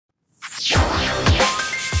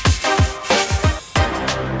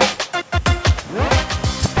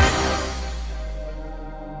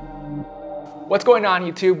What's going on,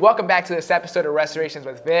 YouTube? Welcome back to this episode of Restorations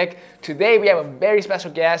with Vic. Today we have a very special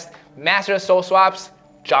guest, Master of Sole Swaps,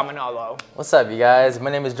 John Manalo. What's up, you guys? My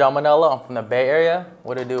name is John Manalo. I'm from the Bay Area.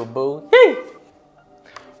 What do, boo? Yay!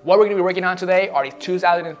 What we're going to be working on today are these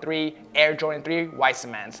 2003 Air Jordan 3 white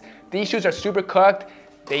cements. These shoes are super cooked.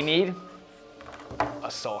 They need a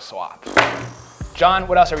sole swap. John,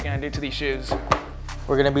 what else are we going to do to these shoes?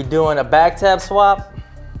 We're going to be doing a back tab swap,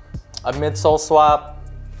 a midsole swap,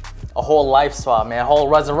 a whole life swap, man. A whole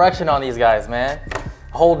resurrection on these guys, man.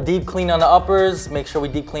 A whole deep clean on the uppers. Make sure we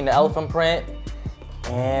deep clean the elephant print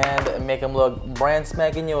and make them look brand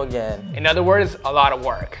spanking new again. In other words, a lot of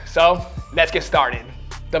work. So let's get started.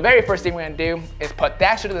 The very first thing we're gonna do is put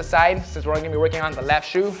that shoe to the side, since we're only gonna be working on the left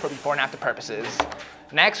shoe for before and after purposes.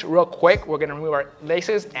 Next, real quick, we're gonna remove our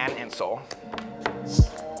laces and insole.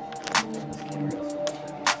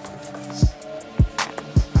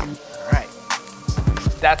 All right,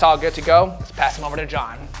 that's all good to go. Let's pass them over to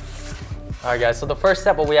John. All right, guys, so the first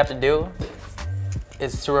step what we have to do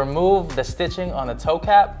is to remove the stitching on the toe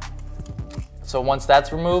cap. So once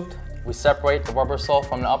that's removed, we separate the rubber sole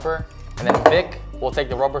from the upper, and then Vic will take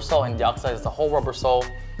the rubber sole and deoxidize the whole rubber sole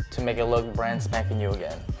to make it look brand spanking new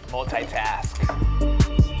again. Multitask.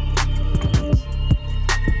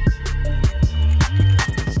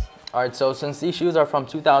 All right, so since these shoes are from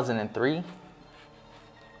 2003,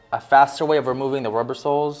 a faster way of removing the rubber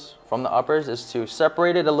soles from the uppers is to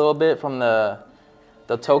separate it a little bit from the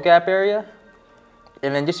toe cap area,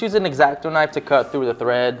 and then just use an X-Acto knife to cut through the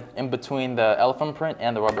thread in between the elephant print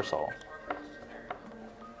and the rubber sole.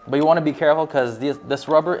 But you want to be careful because this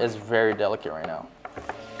rubber is very delicate right now.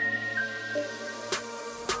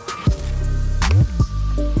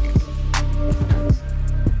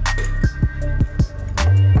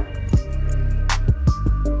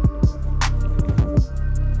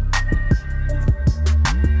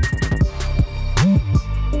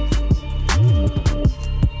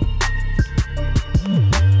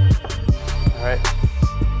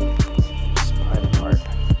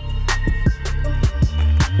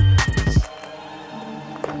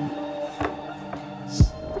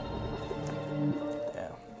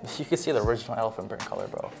 You can see the original elephant print color,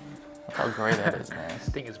 bro. Look how gray that is, man. This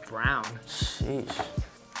thing is brown. Sheesh.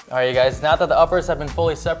 All right, you guys, now that the uppers have been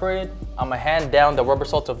fully separated, I'm gonna hand down the rubber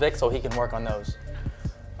sole to Vic so he can work on those.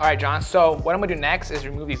 All right, John, so what I'm gonna do next is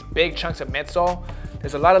remove these big chunks of midsole.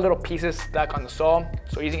 There's a lot of little pieces stuck on the sole,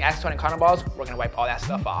 so using acetone and cotton balls, we're gonna wipe all that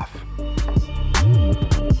stuff off.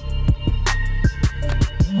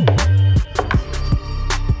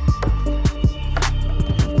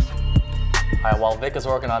 All right, while Vic is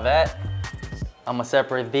working on that, I'm gonna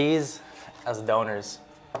separate these as donors.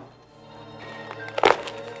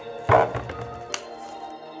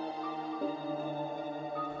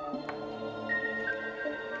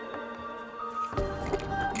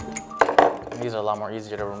 These are a lot more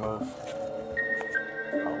easier to remove.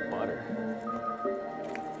 Oh, butter.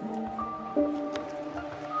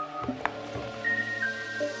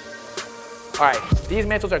 All right, these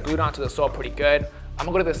midsoles are glued onto the sole pretty good. I'm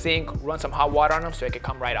gonna go to the sink, run some hot water on them so it can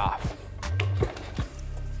come right off.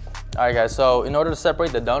 All right, guys, so in order to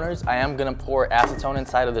separate the donors, I am gonna pour acetone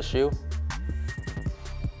inside of the shoe.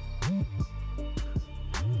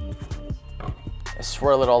 And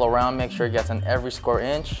swirl it all around, make sure it gets in every square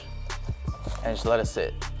inch, and just let it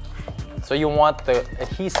sit. So you want the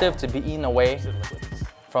adhesive to be eaten away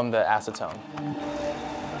from the acetone.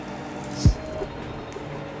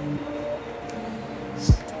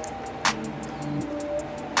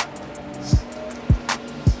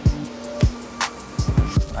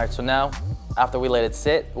 All right, so now, after we let it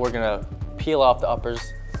sit, we're gonna peel off the uppers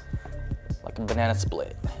like a banana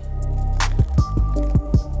split.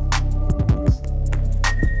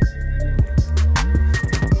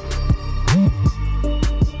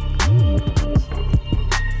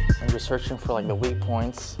 And you're searching for like the weak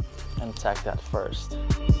points and attack that first.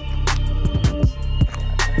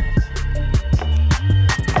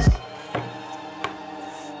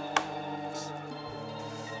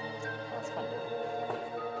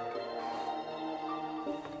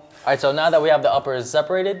 All right, so now that we have the uppers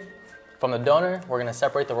separated from the donor, we're gonna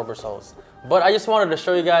separate the rubber soles. But I just wanted to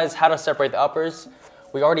show you guys how to separate the uppers.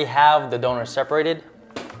 We already have the donor separated.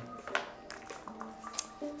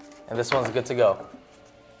 And this one's good to go.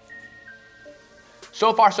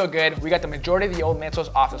 So far, so good. We got the majority of the old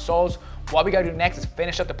midsoles off the soles. What we gotta do next is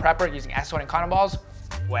finish up the prepper using acetone and cotton balls,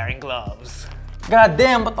 wearing gloves. God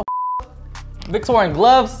damn, what the Vic's wearing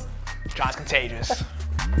gloves? John's contagious.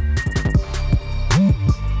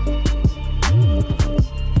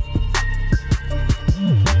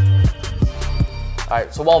 All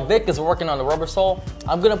right, so while Vic is working on the rubber sole,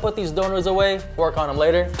 I'm gonna put these donors away, work on them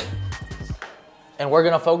later. And we're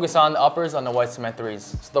gonna focus on the uppers on the white cement 3s.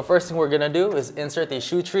 So the first thing we're gonna do is insert these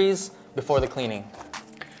shoe trees before the cleaning.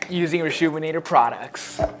 Using Rejuvenator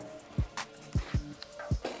products.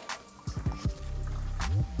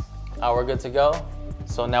 We're good to go.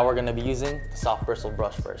 So now we're gonna be using the soft bristle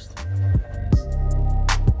brush first.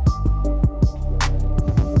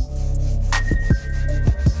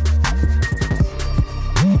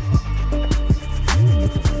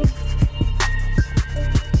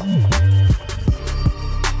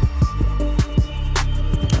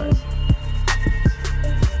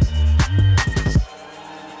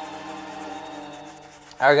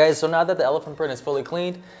 Alright guys, so now that the elephant print is fully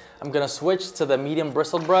cleaned, I'm gonna switch to the medium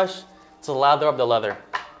bristled brush to lather up the leather.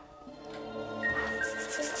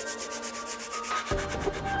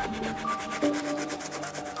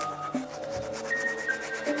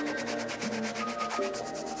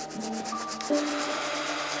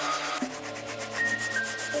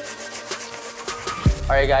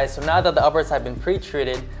 Alright guys, so now that the uppers have been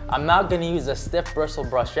pre-treated, I'm not going to use a stiff bristle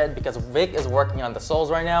brush yet because Vic is working on the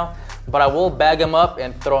soles right now, but I will bag them up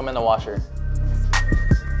and throw them in the washer.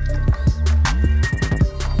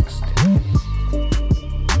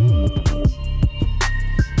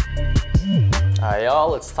 Alright y'all,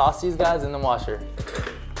 let's toss these guys in the washer.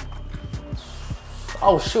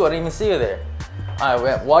 Oh shoot, I didn't even see you there.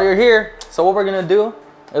 Alright, while you're here, so what we're going to do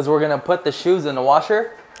is we're going to put the shoes in the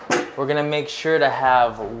washer. We're gonna make sure to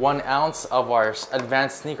have 1 ounce of our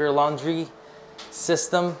advanced sneaker laundry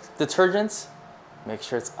system detergents. Make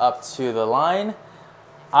sure it's up to the line.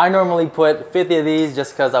 I normally put 50 of these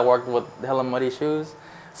just because I worked with hella muddy shoes.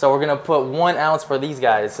 So we're gonna put 1 ounce for these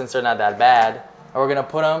guys since they're not that bad. And we're gonna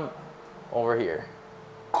put them over here.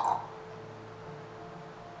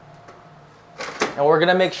 And we're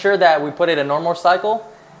gonna make sure that we put it in normal cycle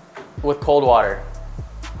with cold water.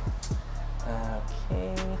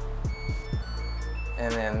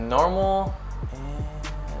 And then normal, and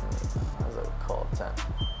how's it called?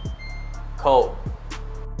 Cold.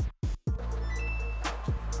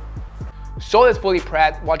 Sole is fully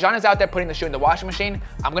prepped. While John is out there putting the shoe in the washing machine,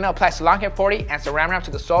 I'm gonna apply Salon Care 40 and Saran Wrap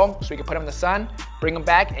to the sole so we can put them in the sun, bring them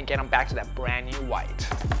back, and get them back to that brand new white.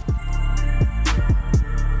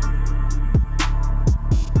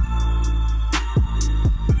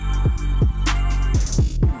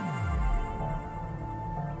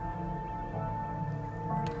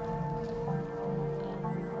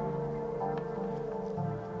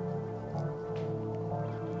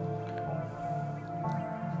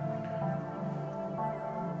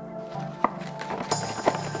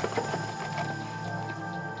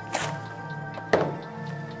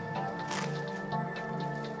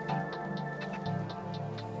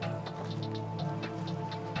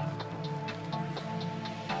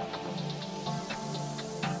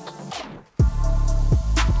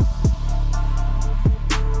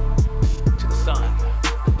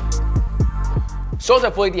 Soles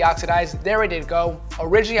are fully deoxidized, they're ready to go.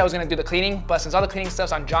 Originally I was gonna do the cleaning, but since all the cleaning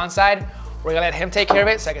stuff's on John's side, we're gonna let him take care of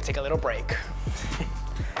it so I can take a little break.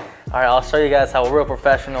 All right, I'll show you guys how a real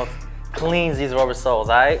professional cleans these rubber soles,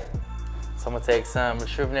 all right? So I'm gonna take some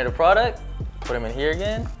Rejuvenator product, put them in here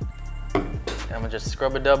again, and I'm gonna just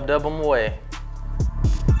scrub it dub them away.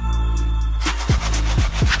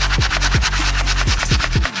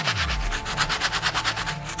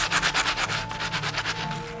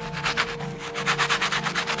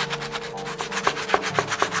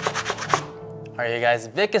 All right, you guys,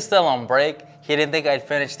 Vic is still on break. He didn't think I'd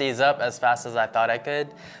finish these up as fast as I thought I could.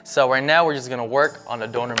 So right now we're just gonna work on the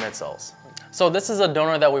donor midsoles. So this is a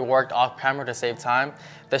donor that we worked off camera to save time.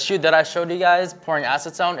 The shoe that I showed you guys, pouring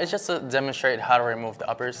acetone, is just to demonstrate how to remove the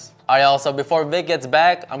uppers. All right, y'all, so before Vic gets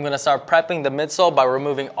back, I'm gonna start prepping the midsole by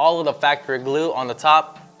removing all of the factory glue on the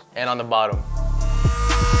top and on the bottom.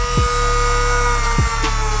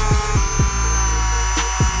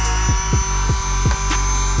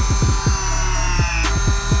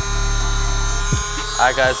 All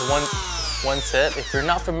right guys, one tip, if you're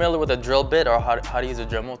not familiar with a drill bit or how to use a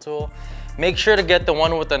Dremel tool, make sure to get the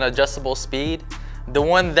one with an adjustable speed. The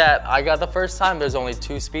one that I got the first time, there's only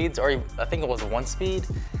 2 speeds, or I think it was 1 speed.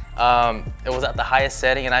 It was at the highest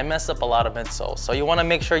setting and I messed up a lot of midsoles. So you wanna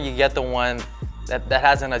make sure you get the one that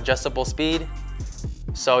has an adjustable speed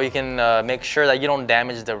so you can make sure that you don't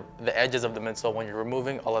damage the edges of the midsole when you're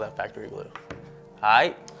removing all of that factory glue. All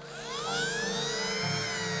right?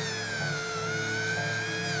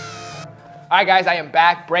 All right guys, I am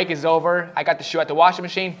back, break is over. I got the shoe at the washing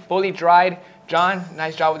machine, fully dried. John,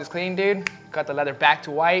 nice job with this cleaning, dude. Got the leather back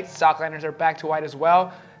to white, sock liners are back to white as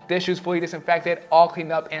well. This shoe's fully disinfected, all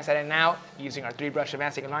cleaned up inside and out using our 3-brush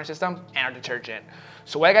advanced take and learn system and our detergent.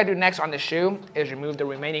 So what I gotta do next on the shoe is remove the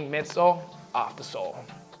remaining midsole off the sole,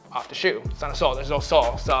 off the shoe. It's not a sole, there's no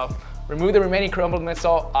sole. So remove the remaining crumbled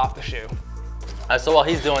midsole off the shoe. So while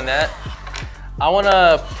he's doing that, I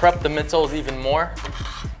wanna prep the midsoles even more,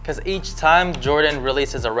 because each time Jordan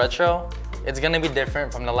releases a retro, it's gonna be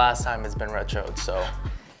different from the last time it's been retroed. So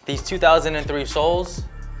these 2003 soles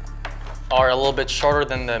are a little bit shorter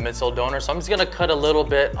than the midsole donor, so I'm just gonna cut a little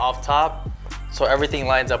bit off top so everything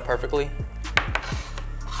lines up perfectly.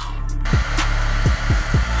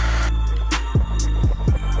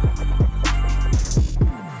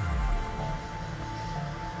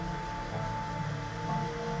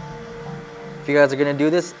 If you guys are gonna do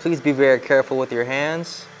this, please be very careful with your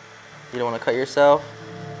hands. You don't wanna cut yourself.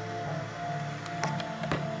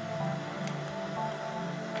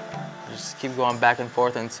 Just keep going back and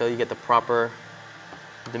forth until you get the proper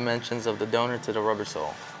dimensions of the donor to the rubber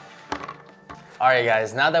sole. All right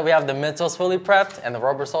guys, now that we have the midsoles fully prepped and the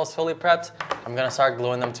rubber soles fully prepped, I'm gonna start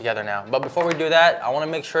gluing them together now. But before we do that, I wanna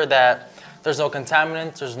make sure that there's no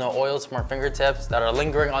contaminants, there's no oils from our fingertips that are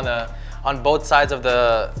lingering on both sides of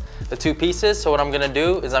the two pieces. So what I'm gonna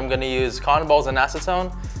do is I'm gonna use cotton balls and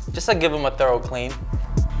acetone just to give them a thorough clean.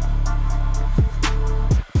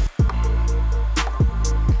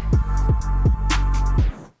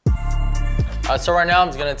 So right now I'm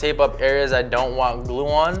just gonna tape up areas I don't want glue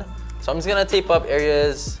on. So I'm just gonna tape up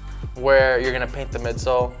areas where you're gonna paint the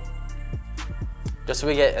midsole, just so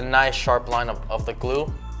we get a nice sharp line of the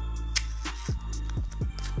glue.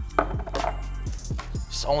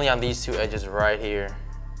 Just only on these two edges right here.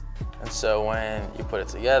 And so when you put it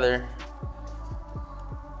together,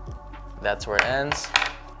 that's where it ends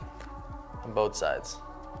on both sides.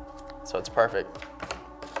 So it's perfect.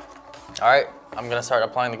 All right, I'm gonna start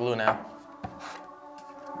applying the glue now.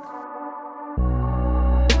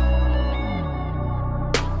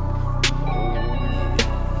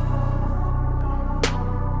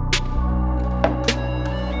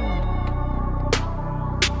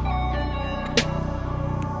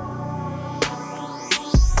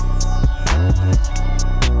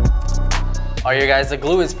 All right, you guys, the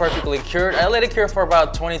glue is perfectly cured. I let it cure for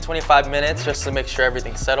about 20-25 minutes just to make sure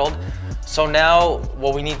everything's settled. So now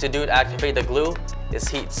what we need to do to activate the glue is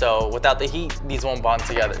heat. So without the heat, these won't bond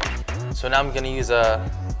together. So now I'm gonna use a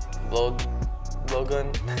blow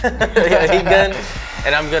gun, a heat gun,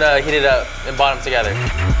 and I'm gonna heat it up and bond them together.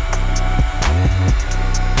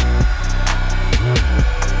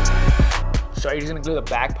 So are you just gonna glue the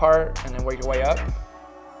back part and then work your way up?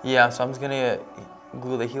 Yeah, so I'm just gonna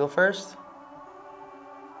glue the heel first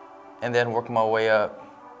and then work my way up.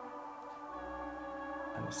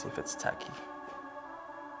 Let me see if it's tacky.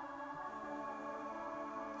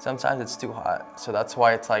 Sometimes it's too hot, so that's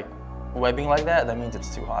why it's like webbing like that. That means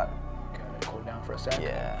it's too hot. Okay, let me cool down for a sec.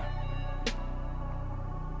 Yeah.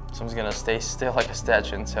 So I'm just gonna stay still like a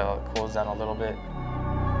statue until it cools down a little bit.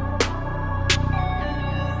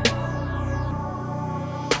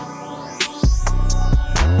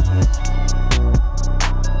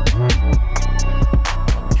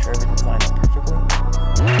 Make sure everything's lined up perfectly.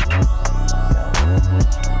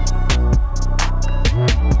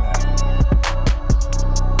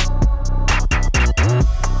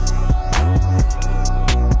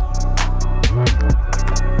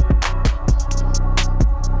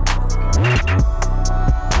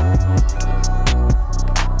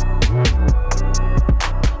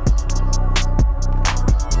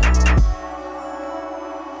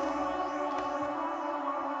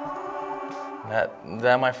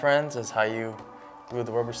 That, my friends, is how you glue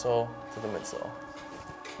the rubber sole to the midsole.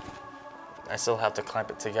 I still have to clamp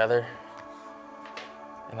it together,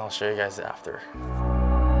 and I'll show you guys after.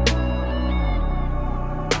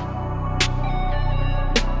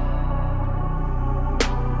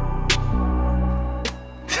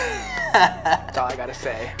 That's all I gotta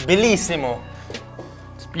say. Bellissimo.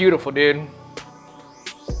 It's beautiful, dude.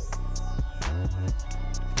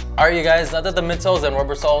 All right, you guys, now that the midsoles and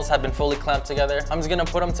rubber soles have been fully clamped together, I'm just gonna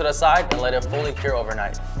put them to the side and let it fully cure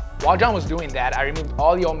overnight. While John was doing that, I removed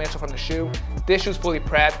all the old midsole from the shoe. This shoe's fully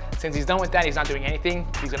prepped. Since he's done with that, he's not doing anything.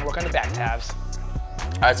 He's gonna work on the back tabs.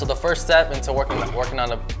 All right, so the first step into working on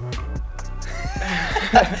the...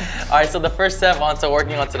 All right, so the first step onto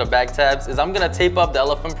working onto the back tabs is I'm gonna tape up the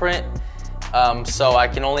elephant print so I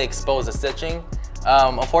can only expose the stitching.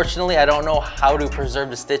 Unfortunately, I don't know how to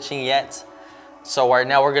preserve the stitching yet. So right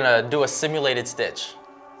now we're gonna do a simulated stitch.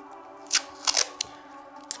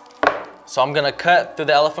 So I'm gonna cut through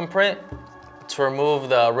the elephant print to remove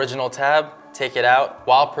the original tab, take it out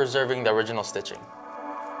while preserving the original stitching.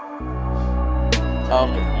 Okay.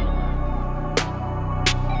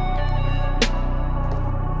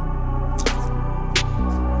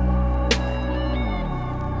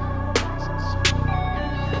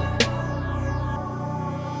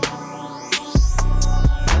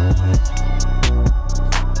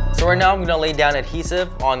 So right now I'm gonna lay down adhesive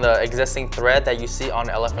on the existing thread that you see on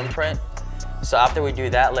the elephant print. So after we do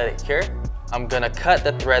that, let it cure. I'm gonna cut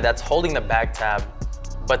the thread that's holding the back tab,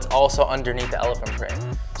 but also underneath the elephant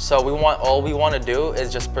print. So all we want to do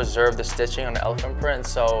is just preserve the stitching on the elephant print,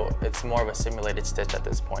 so it's more of a simulated stitch at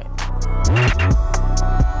this point.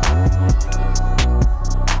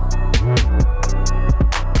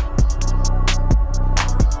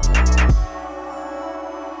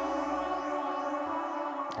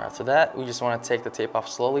 After that, we just want to take the tape off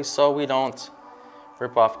slowly so we don't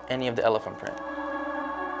rip off any of the elephant print.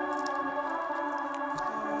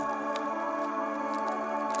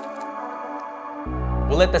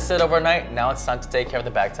 We'll let this sit overnight. Now it's time to take care of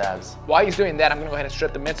the back tabs. While he's doing that, I'm gonna go ahead and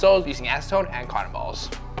strip the midsoles using acetone and cotton balls.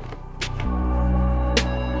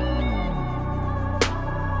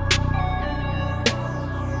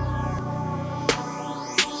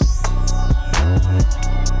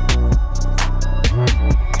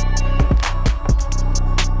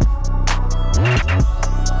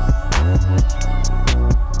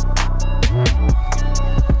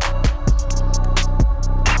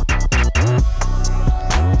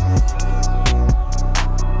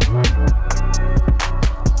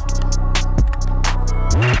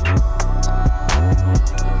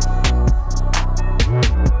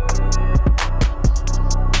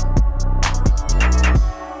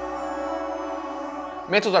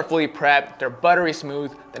 Midsoles are fully prepped, they're buttery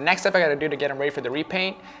smooth. The next step I gotta do to get them ready for the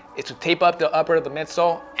repaint is to tape up the upper of the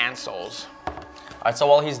midsole and soles. All right, so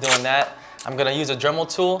while he's doing that, I'm gonna use a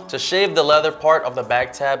Dremel tool to shave the leather part of the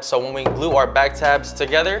back tab, so when we glue our back tabs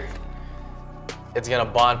together, it's gonna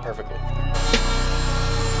bond perfectly.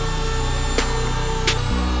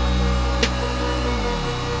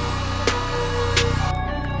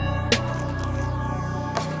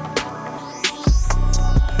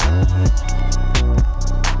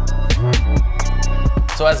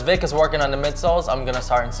 So as Vic is working on the midsoles, I'm gonna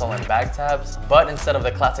start installing back tabs, but instead of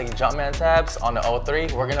the classic Jumpman tabs on the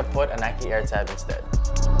 03, we're gonna put a Nike Air tab instead.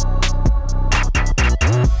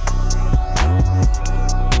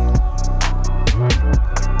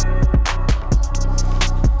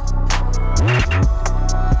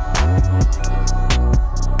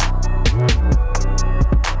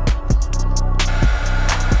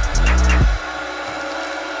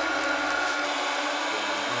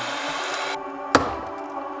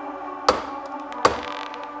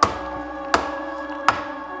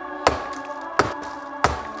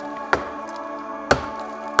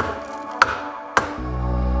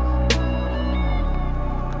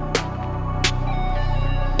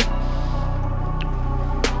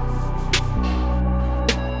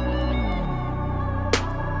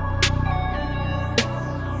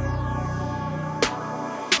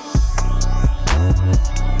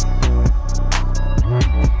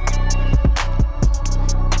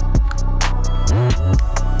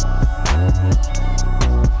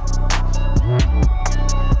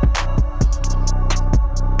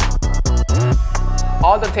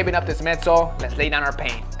 All done taping up this midsole, let's lay down our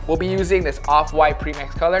paint. We'll be using this off-white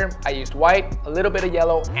premix color. I used white, a little bit of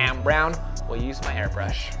yellow, and brown. We'll use my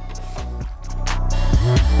airbrush.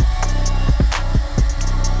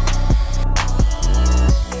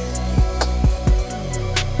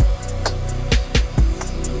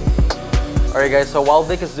 All right guys, so while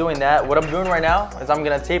Vic is doing that, what I'm doing right now is I'm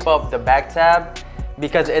gonna tape up the back tab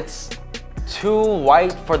because it's too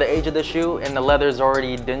white for the age of the shoe and the leather is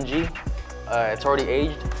already dingy. It's already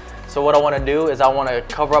aged. So what I wanna do is I wanna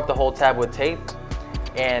cover up the whole tab with tape,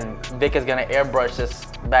 and Vic is gonna airbrush this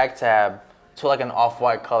back tab to like an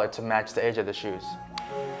off-white color to match the age of the shoes.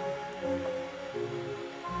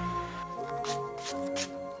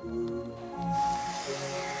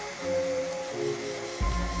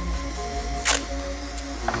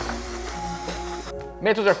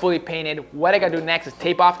 Midsoles are fully painted. What I gotta do next is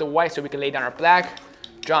tape off the white so we can lay down our black.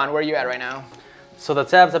 John, where are you at right now? So the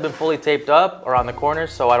tabs have been fully taped up around the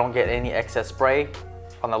corners so I don't get any excess spray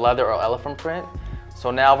on the leather or elephant print.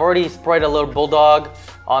 So now I've already sprayed a little bulldog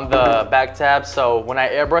on the back tab, so when I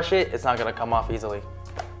airbrush it, it's not gonna come off easily.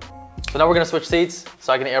 So now we're gonna switch seats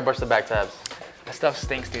so I can airbrush the back tabs. That stuff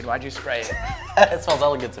stinks, dude. Why'd you spray it? It smells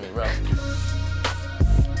hella good to me, bro.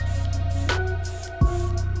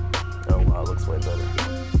 Oh wow, it looks way better.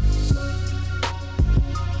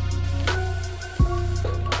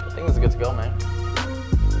 I think it's good to go, man.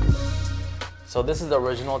 So this is the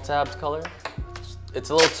original tabs color. it's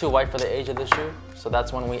a little too white for the age of the shoe. So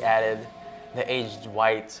that's when we added the aged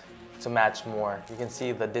white to match more. You can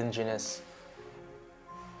see the dinginess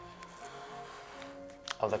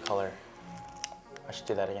of the color. I should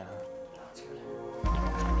do that again, huh?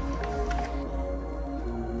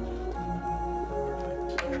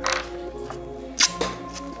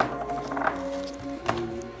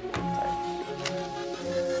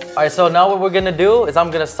 All right, so now what we're gonna do is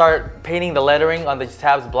I'm gonna start painting the lettering on these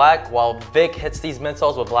tabs black while Vic hits these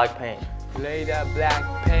midsoles with black paint. Lay that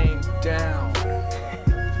black paint down.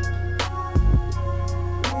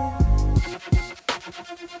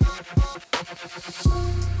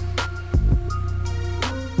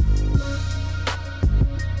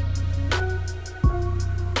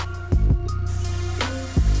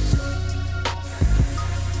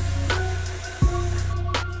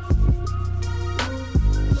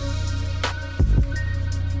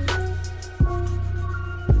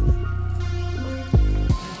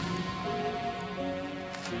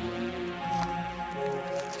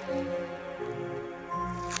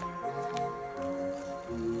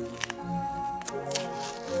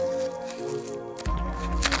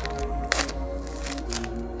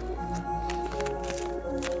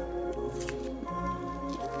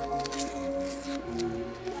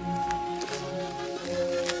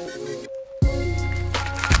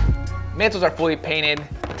 Midsoles are fully painted,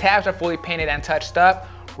 tabs are fully painted and touched up.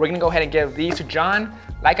 We're gonna go ahead and give these to John.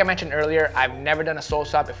 Like I mentioned earlier, I've never done a sole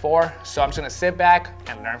swap before, so I'm just gonna sit back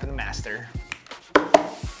and learn from the master. All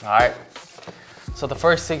right, so the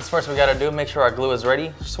first things first we gotta do, make sure our glue is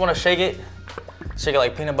ready. Just wanna shake it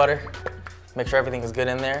like peanut butter. Make sure everything is good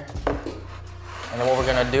in there. And then what we're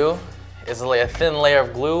gonna do is lay a thin layer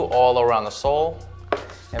of glue all around the sole.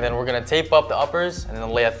 And then we're gonna tape up the uppers and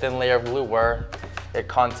then lay a thin layer of glue where it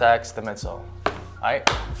contacts the midsole. All right?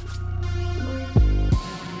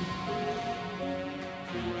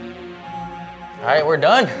 All right, we're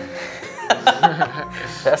done.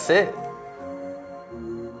 That's it.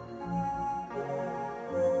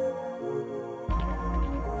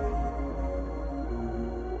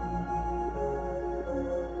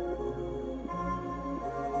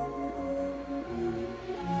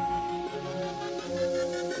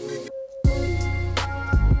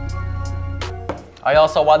 All right,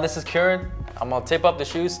 also while this is curing, I'm gonna tape up the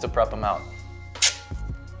shoes to prep them out.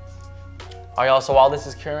 All right, also while this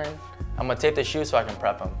is curing, I'm gonna tape the shoes so I can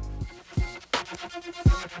prep them.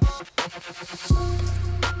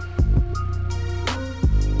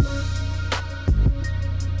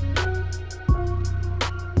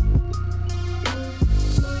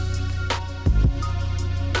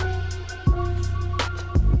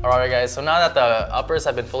 All right, guys, so now that the uppers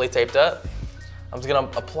have been fully taped up, I'm just gonna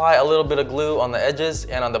apply a little bit of glue on the edges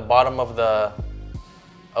and on the bottom of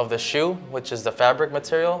the shoe, which is the fabric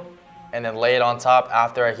material, and then lay it on top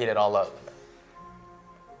after I heat it all up.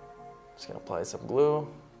 Just gonna apply some glue.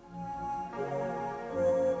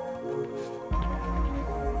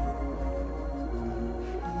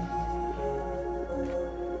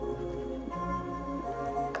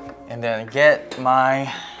 And then get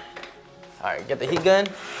the heat gun.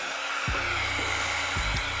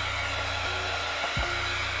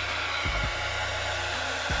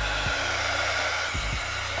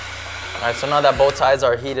 All right, so now that both sides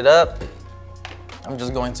are heated up, I'm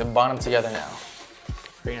just going to bond them together now.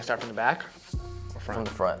 Are you gonna start from the back or front? From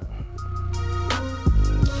the front.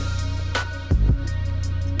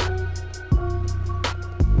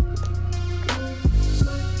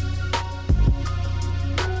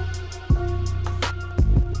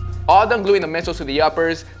 All done gluing the midsoles to the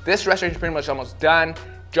uppers. This restoration is pretty much almost done.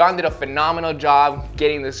 John did a phenomenal job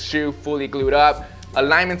getting this shoe fully glued up.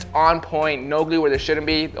 Alignment's on point, no glue where there shouldn't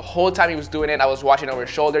be. The whole time he was doing it, I was watching over his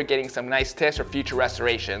shoulder, getting some nice tips for future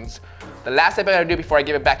restorations. The last step I gotta do before I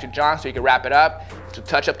give it back to John so he can wrap it up is to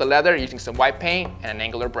touch up the leather using some white paint and an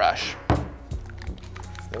angular brush.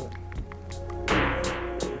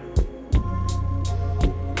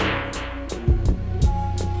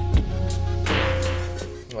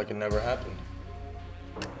 Like it never happened.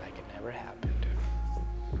 Like it never happened.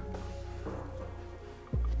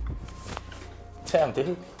 Damn,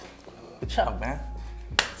 dude. Good job, man.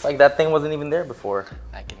 It's like that thing wasn't even there before.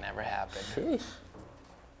 Like it never happened. Sheesh.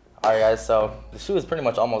 All right, guys, so the shoe is pretty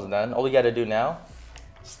much almost done. All we gotta do now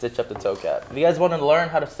is stitch up the toe cap. If you guys wanna learn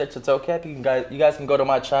how to stitch the toe cap, you guys can go to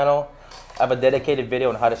my channel. I have a dedicated video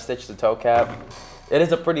on how to stitch the toe cap. It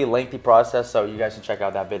is a pretty lengthy process, so you guys should check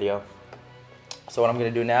out that video. So what I'm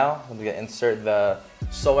gonna do now, I'm gonna insert the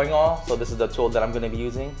sewing awl. So this is the tool that I'm gonna be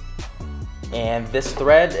using. And this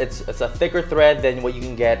thread, it's a thicker thread than what you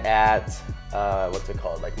can get at, what's it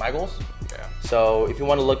called, like Michael's? Yeah. So if you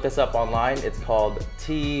want to look this up online, it's called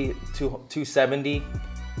T270.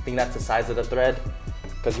 I think that's the size of the thread,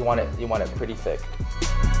 because you want it pretty thick.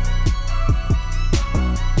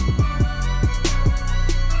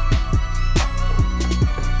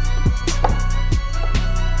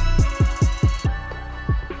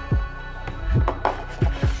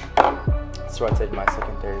 So I take my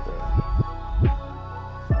secondary thread.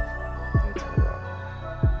 And turn it around.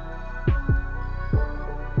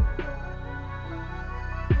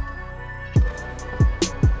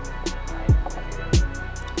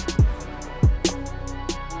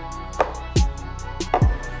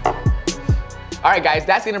 All right, guys,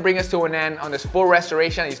 that's gonna bring us to an end on this full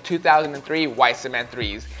restoration of these 2003 white cement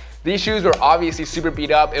 3s. These shoes were obviously super beat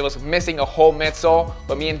up. It was missing a whole midsole,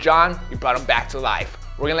 but me and John, we brought them back to life.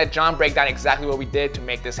 We're gonna let John break down exactly what we did to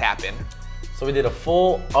make this happen. So we did a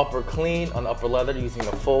full upper clean on upper leather using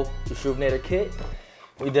a full Rejuvenator kit.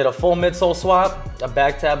 We did a full midsole swap, a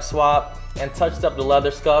back tab swap, and touched up the leather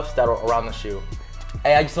scuffs that were around the shoe.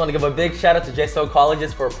 Hey, I just want to give a big shout out to JSO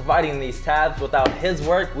Colleges for providing these tabs. Without his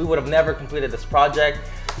work, we would have never completed this project.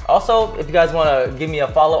 Also, if you guys want to give me a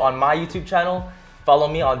follow on my YouTube channel, follow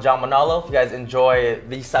me on John Manalo if you guys enjoy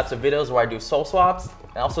these types of videos where I do sole swaps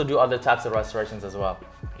and also do other types of restorations as well.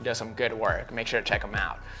 He does some good work. Make sure to check him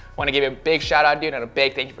out. Want to give you a big shout out, dude, and a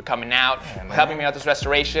big thank you for coming out, helping me out this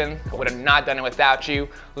restoration. I would have not done it without you.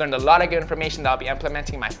 Learned a lot of good information that I'll be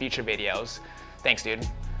implementing in my future videos. Thanks, dude.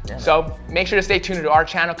 Yeah, so make sure to stay tuned to our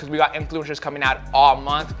channel because we got influencers coming out all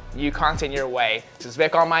month. New content your way. This is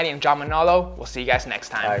Vic Almighty and John Manalo. We'll see you guys next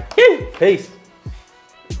time. All right. Peace.